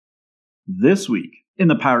This week, in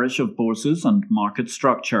the parish of bourses and market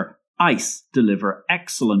structure, ICE deliver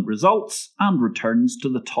excellent results and returns to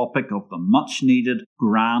the topic of the much-needed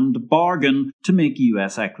grand bargain to make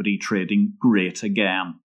US equity trading great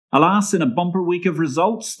again. Alas, in a bumper week of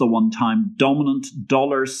results, the one-time dominant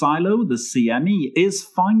dollar silo, the CME, is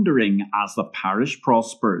foundering as the parish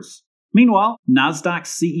prospers. Meanwhile, Nasdaq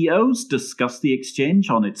CEOs discuss the exchange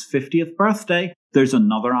on its 50th birthday. There's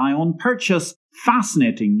another ION purchase,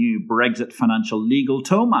 fascinating new Brexit financial legal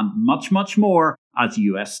tome, and much, much more as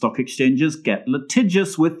US stock exchanges get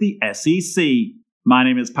litigious with the SEC. My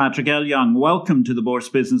name is Patrick L. Young. Welcome to the Bourse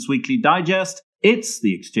Business Weekly Digest. It's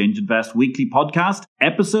the Exchange Invest Weekly Podcast,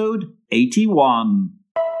 episode 81.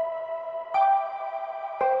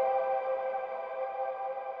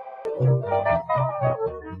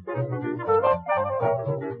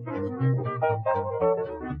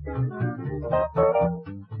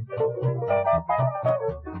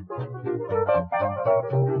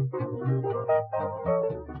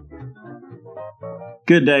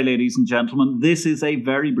 Good day, ladies and gentlemen. This is a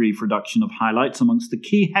very brief reduction of highlights amongst the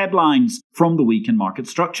key headlines from the week in market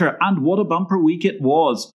structure, and what a bumper week it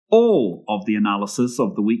was. All of the analysis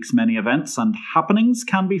of the week's many events and happenings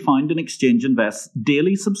can be found in Exchange Invest's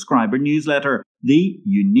daily subscriber newsletter, the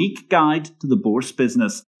unique guide to the bourse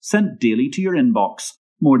business, sent daily to your inbox.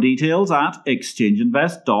 More details at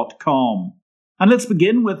exchangeinvest.com. And let's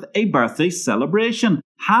begin with a birthday celebration.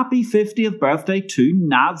 Happy 50th birthday to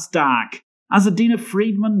Nasdaq. As Adina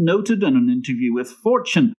Friedman noted in an interview with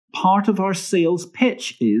Fortune, part of our sales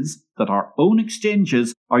pitch is that our own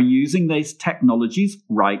exchanges are using these technologies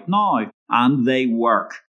right now, and they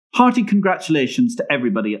work. Hearty congratulations to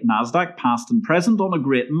everybody at Nasdaq, past and present, on a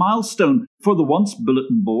great milestone for the once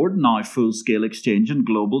bulletin board, now full-scale exchange and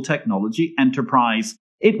global technology enterprise.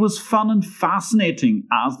 It was fun and fascinating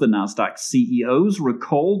as the Nasdaq CEOs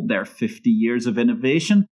recalled their 50 years of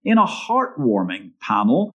innovation in a heartwarming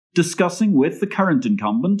panel discussing with the current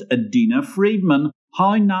incumbent, Adina Friedman,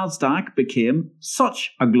 how Nasdaq became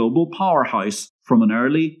such a global powerhouse from an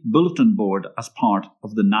early bulletin board as part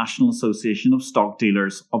of the National Association of Stock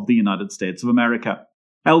Dealers of the United States of America.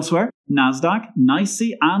 Elsewhere, Nasdaq,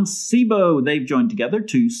 NYSE and Cboe, they've joined together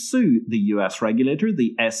to sue the US regulator,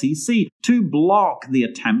 the SEC, to block the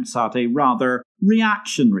attempts at a rather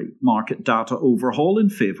reactionary market data overhaul in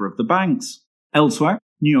favour of the banks. Elsewhere,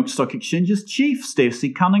 New York Stock Exchange's chief,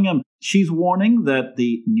 Stacey Cunningham, she's warning that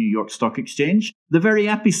the New York Stock Exchange, the very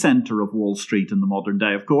epicenter of Wall Street in the modern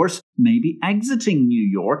day, of course, may be exiting New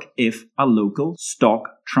York if a local stock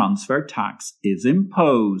transfer tax is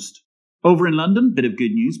imposed. Over in London, bit of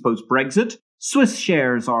good news post-Brexit. Swiss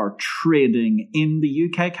shares are trading in the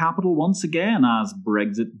UK capital once again as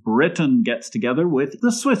Brexit Britain gets together with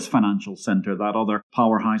the Swiss financial centre, that other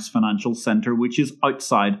powerhouse financial centre which is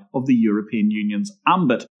outside of the European Union's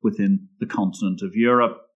ambit within the continent of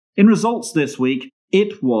Europe. In results this week,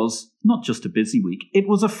 it was not just a busy week, it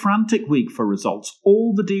was a frantic week for results.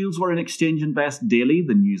 All the deals were in Exchange Invest Daily,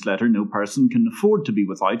 the newsletter no person can afford to be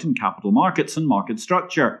without in capital markets and market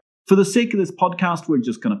structure. For the sake of this podcast, we're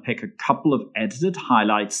just going to pick a couple of edited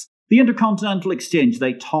highlights. The Intercontinental Exchange,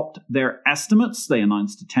 they topped their estimates. They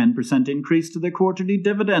announced a 10% increase to their quarterly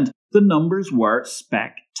dividend. The numbers were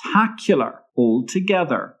spectacular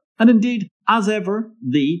altogether. And indeed, as ever,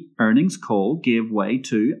 the earnings call gave way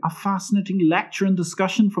to a fascinating lecture and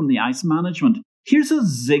discussion from the ICE management. Here's a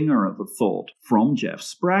zinger of a thought from Jeff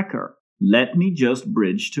Sprecher. Let me just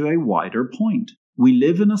bridge to a wider point. We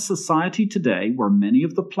live in a society today where many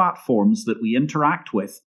of the platforms that we interact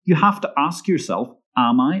with, you have to ask yourself,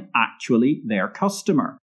 am I actually their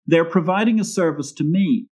customer? They're providing a service to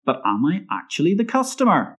me, but am I actually the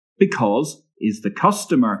customer? Because is the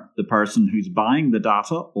customer the person who's buying the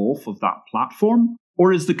data off of that platform?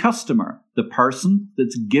 Or is the customer the person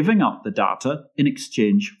that's giving up the data in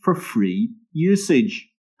exchange for free usage?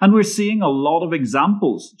 And we're seeing a lot of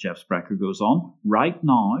examples, Jeff Sprecher goes on, right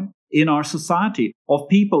now in our society of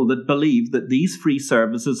people that believe that these free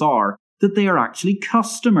services are, that they are actually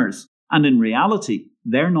customers. And in reality,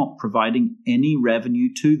 they're not providing any revenue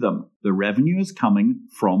to them. The revenue is coming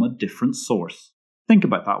from a different source. Think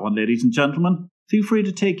about that one, ladies and gentlemen. Feel free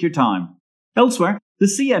to take your time. Elsewhere, the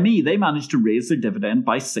CME, they managed to raise their dividend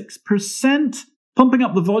by 6%. Pumping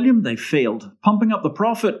up the volume, they failed. Pumping up the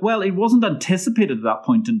profit, well, it wasn't anticipated at that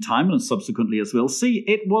point in time, and subsequently, as we'll see,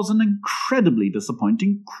 it was an incredibly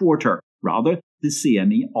disappointing quarter. Rather, the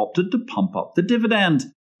CME opted to pump up the dividend.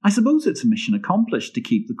 I suppose it's a mission accomplished to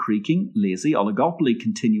keep the creaking, lazy oligopoly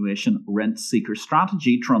continuation rent-seeker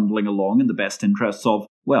strategy trundling along in the best interests of,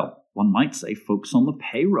 well, one might say folks on the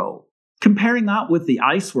payroll. Comparing that with the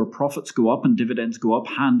ICE, where profits go up and dividends go up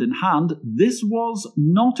hand in hand, this was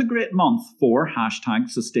not a great month for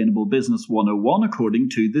 #Sustainable Business 101 according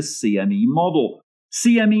to the CME model.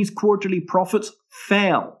 CME's quarterly profits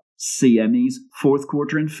fell. CME's fourth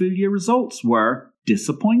quarter and full year results were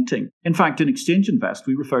disappointing. In fact, in Exchange Invest,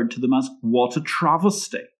 we referred to them as what a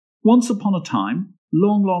travesty. Once upon a time,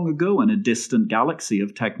 long ago in a distant galaxy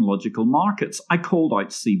of technological markets, I called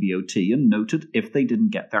out CBOT and noted if they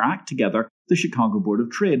didn't get their act together, the Chicago Board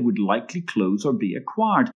of Trade would likely close or be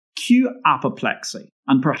acquired. Cue apoplexy.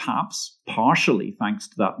 And perhaps, partially thanks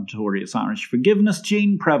to that notorious Irish forgiveness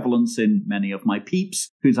gene prevalence in many of my peeps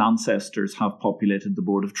whose ancestors have populated the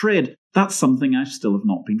Board of Trade, that's something I still have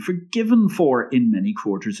not been forgiven for in many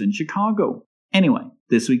quarters in Chicago. Anyway,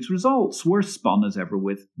 this week's results were spun as ever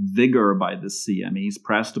with vigour by the CME's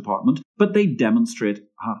press department, but they demonstrate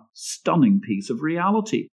a stunning piece of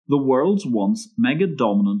reality. The world's once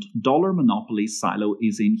mega-dominant dollar monopoly silo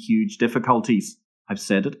is in huge difficulties. I've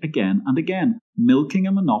said it again and again. Milking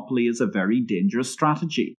a monopoly is a very dangerous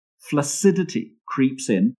strategy. Flaccidity creeps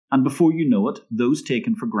in, and before you know it, those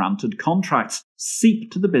taken for granted contracts seep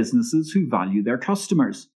to the businesses who value their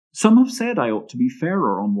customers. Some have said I ought to be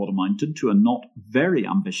fairer on what amounted to a not very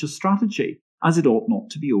ambitious strategy, as it ought not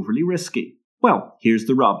to be overly risky. Well, here's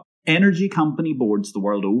the rub. Energy company boards the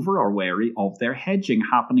world over are wary of their hedging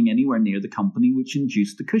happening anywhere near the company which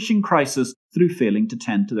induced the Cushing crisis through failing to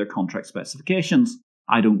tend to their contract specifications.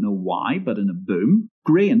 I don't know why, but in a boom,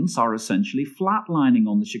 grains are essentially flatlining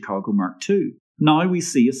on the Chicago Merc II. Now we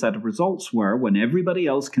see a set of results where, when everybody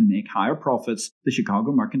else can make higher profits, the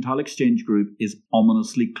Chicago Mercantile Exchange Group is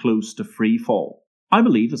ominously close to free fall. I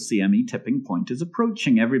believe a CME tipping point is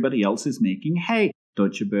approaching. Everybody else is making hay.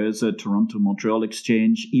 Deutsche Börse, Toronto Montreal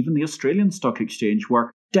Exchange, even the Australian Stock Exchange were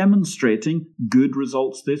demonstrating good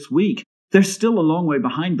results this week. They're still a long way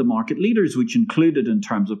behind the market leaders, which included in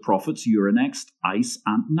terms of profits Euronext, ICE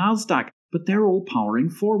and Nasdaq, but they're all powering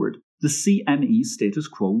forward. The CME status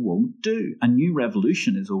quo won't do. A new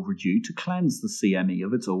revolution is overdue to cleanse the CME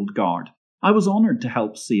of its old guard. I was honoured to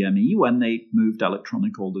help CME when they moved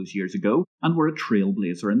electronic all those years ago and were a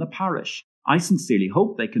trailblazer in the parish. I sincerely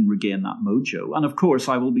hope they can regain that mojo, and of course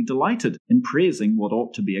I will be delighted in praising what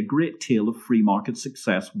ought to be a great tale of free market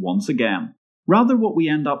success once again. Rather, what we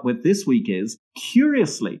end up with this week is,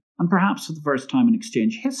 curiously, and perhaps for the first time in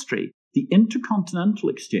exchange history, the Intercontinental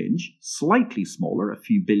Exchange, slightly smaller, a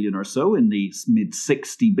few billion or so in the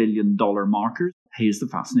mid-$60 billion markers. Here's the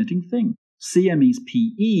fascinating thing. CME's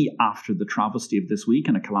PE, after the travesty of this week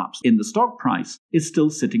and a collapse in the stock price, is still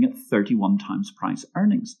sitting at 31 times price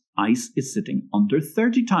earnings. ICE is sitting under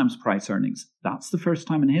 30 times price earnings. That's the first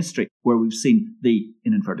time in history where we've seen the,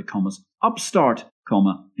 in inverted commas, upstart,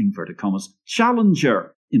 comma, inverted commas,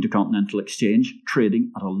 challenger Intercontinental Exchange trading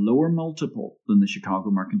at a lower multiple than the Chicago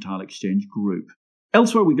Mercantile Exchange Group.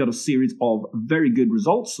 Elsewhere, we got a series of very good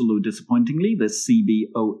results, although disappointingly, the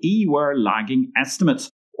CBOE were lagging estimates.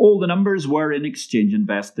 All the numbers were in Exchange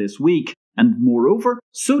Invest this week. And moreover,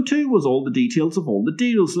 so too was all the details of all the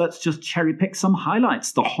deals. Let's just cherry pick some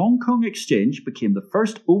highlights. The Hong Kong Exchange became the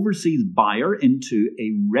first overseas buyer into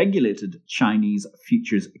a regulated Chinese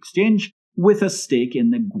futures exchange with a stake in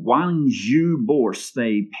the Guangzhou Bourse.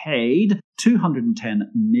 They paid 210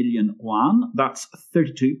 million yuan, that's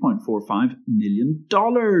 $32.45 million,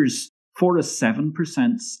 for a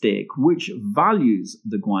 7% stake, which values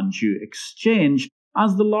the Guangzhou Exchange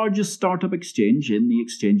as the largest startup exchange in the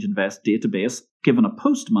Exchange Invest database, given a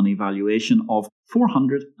post-money valuation of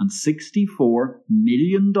 $464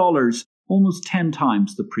 million, almost 10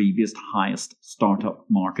 times the previous highest startup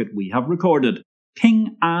market we have recorded.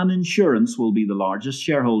 Ping An Insurance will be the largest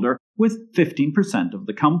shareholder, with 15% of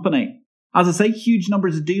the company. As I say, huge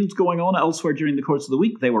numbers of deals going on elsewhere during the course of the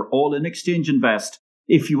week. They were all in Exchange Invest.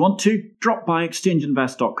 If you want to, drop by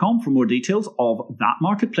exchangeinvest.com for more details of that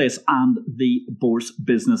marketplace and the Bourse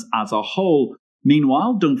business as a whole.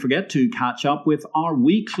 Meanwhile, don't forget to catch up with our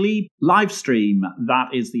weekly live stream. That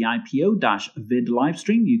is the IPO-Vid live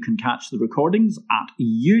stream. You can catch the recordings at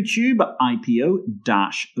YouTube,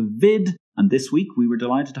 IPO-Vid. And this week we were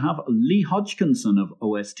delighted to have Lee Hodgkinson of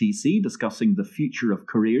OSTC discussing the future of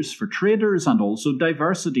careers for traders and also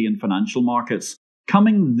diversity in financial markets.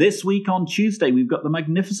 Coming this week on Tuesday, we've got the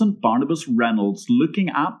magnificent Barnabas Reynolds looking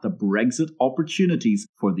at the Brexit opportunities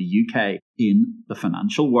for the UK in the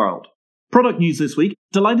financial world. Product news this week,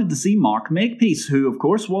 delighted to see Mark Makepeace, who of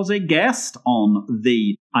course was a guest on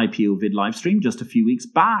the IPO Vid livestream just a few weeks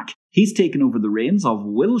back. He's taken over the reins of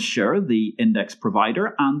Wilshire, the index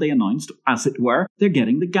provider, and they announced, as it were, they're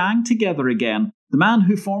getting the gang together again. The man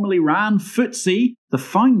who formerly ran FTSE, the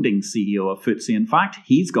founding CEO of FTSE in fact,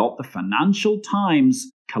 he's got the Financial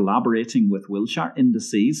Times collaborating with Wilshire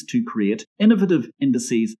Indices to create innovative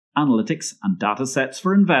indices, analytics and data sets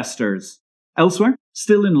for investors. Elsewhere,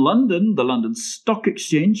 still in London, the London Stock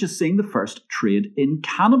Exchange is seeing the first trade in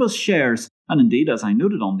cannabis shares. And indeed, as I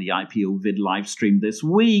noted on the IPO vid livestream this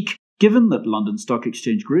week, given that London Stock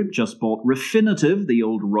Exchange Group just bought Refinitiv, the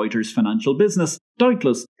old Reuters financial business,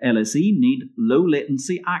 doubtless LSE need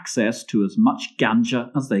low-latency access to as much ganja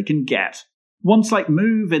as they can get. One slight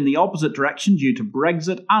move in the opposite direction due to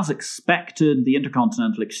Brexit. As expected, the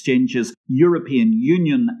Intercontinental Exchange's European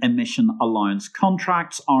Union emission allowance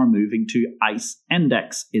contracts are moving to ICE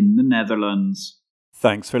Index in the Netherlands.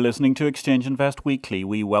 Thanks for listening to Exchange Invest Weekly.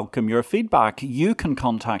 We welcome your feedback. You can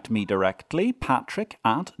contact me directly,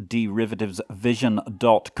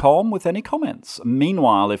 patrick@derivativesvision.com, with any comments.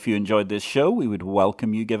 Meanwhile, if you enjoyed this show, we would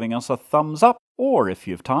welcome you giving us a thumbs up, or if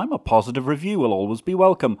you have time, a positive review will always be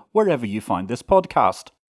welcome, wherever you find this podcast.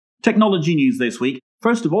 Technology news this week.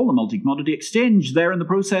 First of all, the Multi-Commodity Exchange. They're in the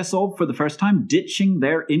process of, for the first time, ditching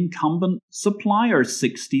their incumbent supplier,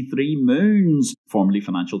 63 Moons, formerly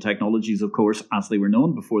Financial Technologies, of course, as they were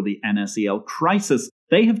known before the NSEL crisis.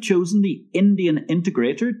 They have chosen the Indian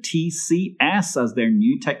integrator, TCS, as their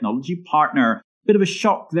new technology partner. Bit of a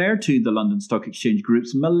shock there to the London Stock Exchange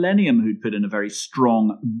Group's Millennium, who'd put in a very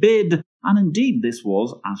strong bid. And indeed, this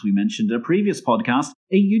was, as we mentioned in a previous podcast,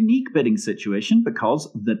 a unique bidding situation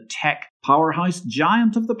because the tech powerhouse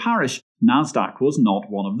giant of the parish, Nasdaq, was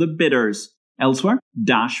not one of the bidders. Elsewhere,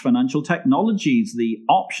 Dash Financial Technologies, the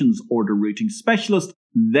options order routing specialist,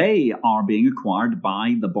 they are being acquired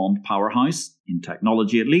by the bond powerhouse, in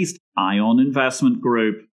technology at least, Ion Investment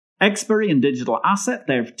Group. Expiry and Digital Asset,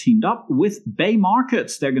 they've teamed up with Bay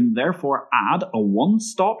Markets. They're going to therefore add a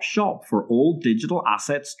one-stop shop for all digital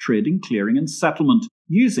assets trading, clearing and settlement,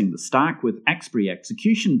 using the stack with Expiry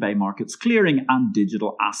Execution, Bay Markets Clearing and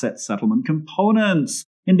Digital Asset Settlement components.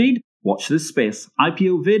 Indeed, watch this space.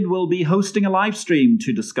 IPO Vid will be hosting a live stream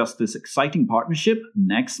to discuss this exciting partnership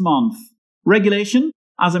next month. Regulation.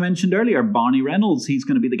 As I mentioned earlier, Barney Reynolds, he's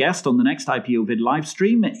going to be the guest on the next IPO Vid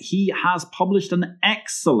livestream. He has published an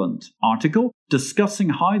excellent article discussing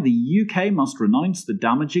how the UK must renounce the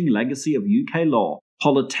damaging legacy of UK law.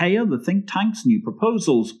 Politeia, the think tank's new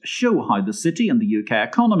proposals, show how the city and the UK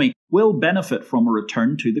economy will benefit from a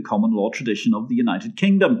return to the common law tradition of the United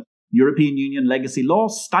Kingdom. European Union legacy law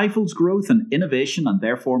stifles growth and innovation and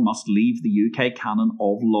therefore must leave the UK canon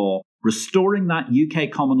of law. Restoring that UK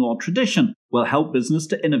common law tradition will help business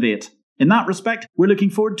to innovate. In that respect, we're looking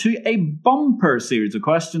forward to a bumper series of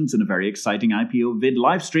questions in a very exciting IPO Vid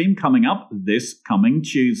livestream coming up this coming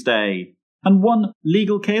Tuesday. And one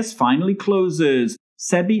legal case finally closes.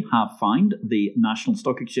 SEBI have fined the National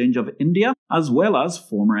Stock Exchange of India as well as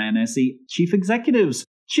former NSE chief executives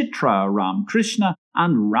Chitra Ramkrishna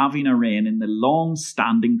and Ravi Narain in the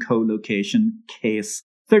long-standing co-location case.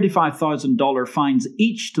 $35,000 fines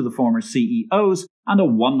each to the former CEOs and a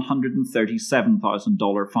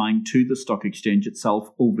 $137,000 fine to the stock exchange itself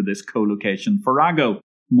over this co-location farrago.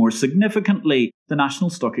 More significantly, the National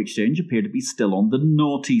Stock Exchange appeared to be still on the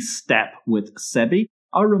naughty step with SEBI,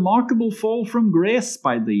 a remarkable fall from grace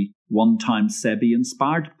by the one-time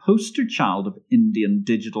SEBI-inspired poster child of Indian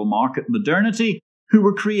digital market modernity, who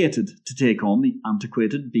were created to take on the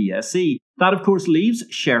antiquated BSE. That, of course, leaves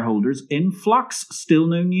shareholders in flux. Still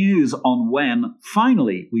no news on when,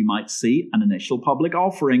 finally, we might see an initial public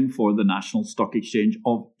offering for the National Stock Exchange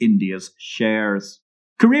of India's shares.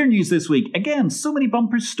 Career news this week. Again, so many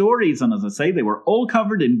bumper stories, and as I say, they were all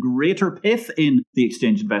covered in greater pith in the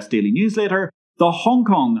Exchange Invest Daily newsletter. The Hong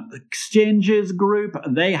Kong Exchanges Group,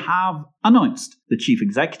 they have announced the chief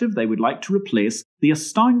executive they would like to replace the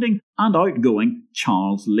astounding and outgoing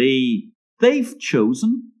Charles Lee. They've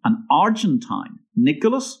chosen an Argentine,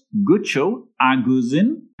 Nicolas Gucho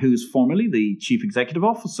Aguzin, who's formerly the chief executive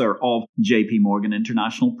officer of JP Morgan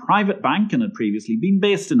International Private Bank and had previously been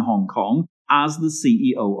based in Hong Kong, as the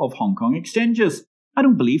CEO of Hong Kong Exchanges. I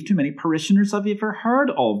don't believe too many parishioners have ever heard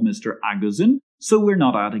of Mr. Aguzin, so we're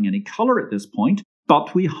not adding any colour at this point,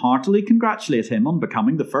 but we heartily congratulate him on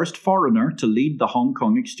becoming the first foreigner to lead the Hong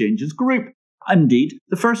Kong Exchanges Group. Indeed,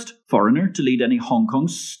 the first foreigner to lead any Hong Kong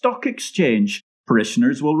stock exchange.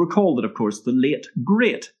 Parishioners will recall that, of course, the late,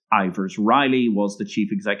 great Ivers Riley was the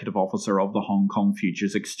chief executive officer of the Hong Kong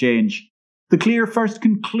Futures Exchange. The clear first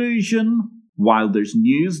conclusion, while there's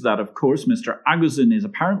news that, of course, Mr. Aguzin is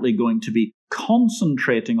apparently going to be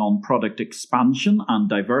concentrating on product expansion and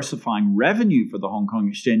diversifying revenue for the Hong Kong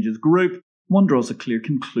Exchanges Group, one draws a clear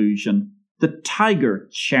conclusion. The Tiger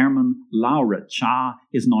chairman, Laura Cha,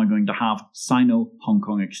 is now going to have Sino-Hong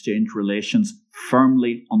Kong Exchange relations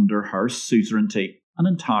firmly under her suzerainty. An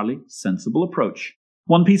entirely sensible approach.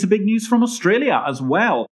 One piece of big news from Australia as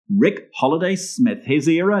well. Rick Holliday-Smith, his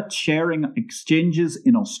era chairing exchanges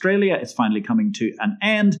in Australia is finally coming to an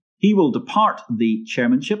end. He will depart the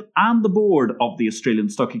chairmanship and the board of the Australian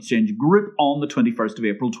Stock Exchange Group on the 21st of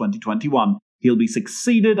April 2021. He'll be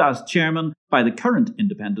succeeded as chairman by the current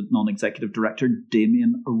independent non-executive director,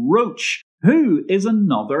 Damien Roach, who is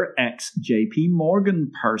another ex-JP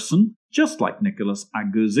Morgan person, just like Nicholas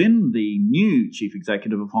Aguzin, the new chief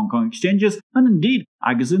executive of Hong Kong Exchanges, and indeed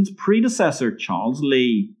Aguzin's predecessor, Charles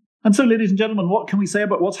Lee. And so, ladies and gentlemen, what can we say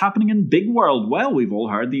about what's happening in Big World? Well, we've all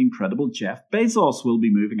heard the incredible Jeff Bezos will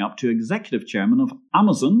be moving up to executive chairman of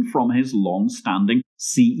Amazon from his long-standing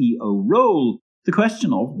CEO role. The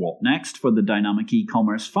question of what next for the dynamic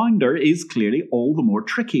e-commerce founder is clearly all the more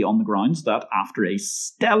tricky on the grounds that after a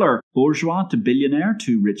stellar bourgeois to billionaire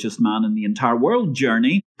to richest man in the entire world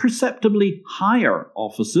journey, perceptibly higher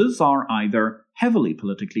offices are either heavily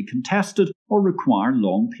politically contested or require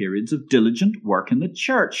long periods of diligent work in the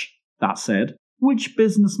church. That said, which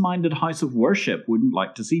business-minded house of worship wouldn't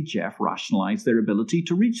like to see Jeff rationalise their ability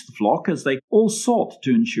to reach the flock as they all sought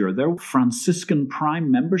to ensure their Franciscan Prime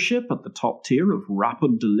membership at the top tier of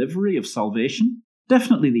rapid delivery of salvation?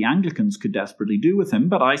 Definitely the Anglicans could desperately do with him,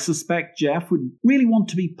 but I suspect Jeff would really want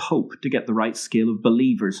to be Pope to get the right scale of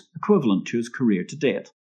believers equivalent to his career to date.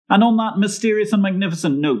 And on that mysterious and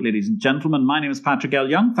magnificent note, ladies and gentlemen, my name is Patrick L.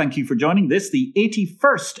 Young. Thank you for joining this, the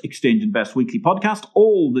 81st Exchange Invest Weekly podcast.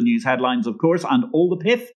 All the news headlines, of course, and all the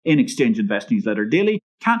pith in Exchange Invest Newsletter Daily.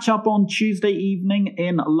 Catch up on Tuesday evening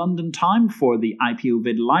in London time for the IPO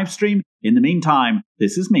Vid livestream. In the meantime,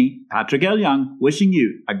 this is me, Patrick L. Young, wishing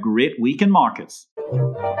you a great week in markets.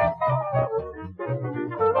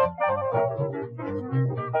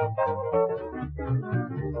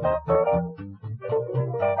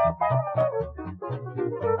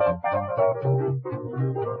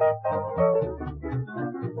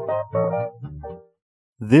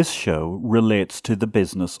 This show relates to the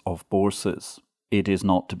business of bourses. It is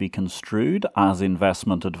not to be construed as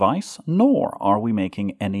investment advice, nor are we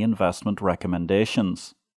making any investment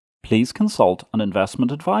recommendations. Please consult an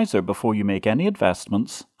investment advisor before you make any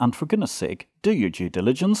investments, and for goodness sake, do your due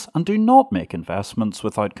diligence and do not make investments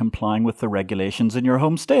without complying with the regulations in your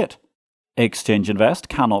home state. Exchange Invest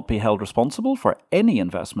cannot be held responsible for any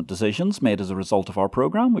investment decisions made as a result of our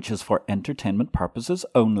program, which is for entertainment purposes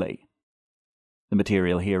only. The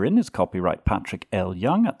material herein is copyright Patrick L.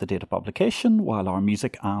 Young at the date of publication, while our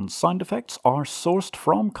music and sound effects are sourced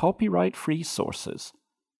from copyright-free sources.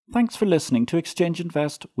 Thanks for listening to Exchange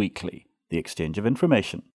Invest Weekly, the exchange of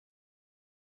information.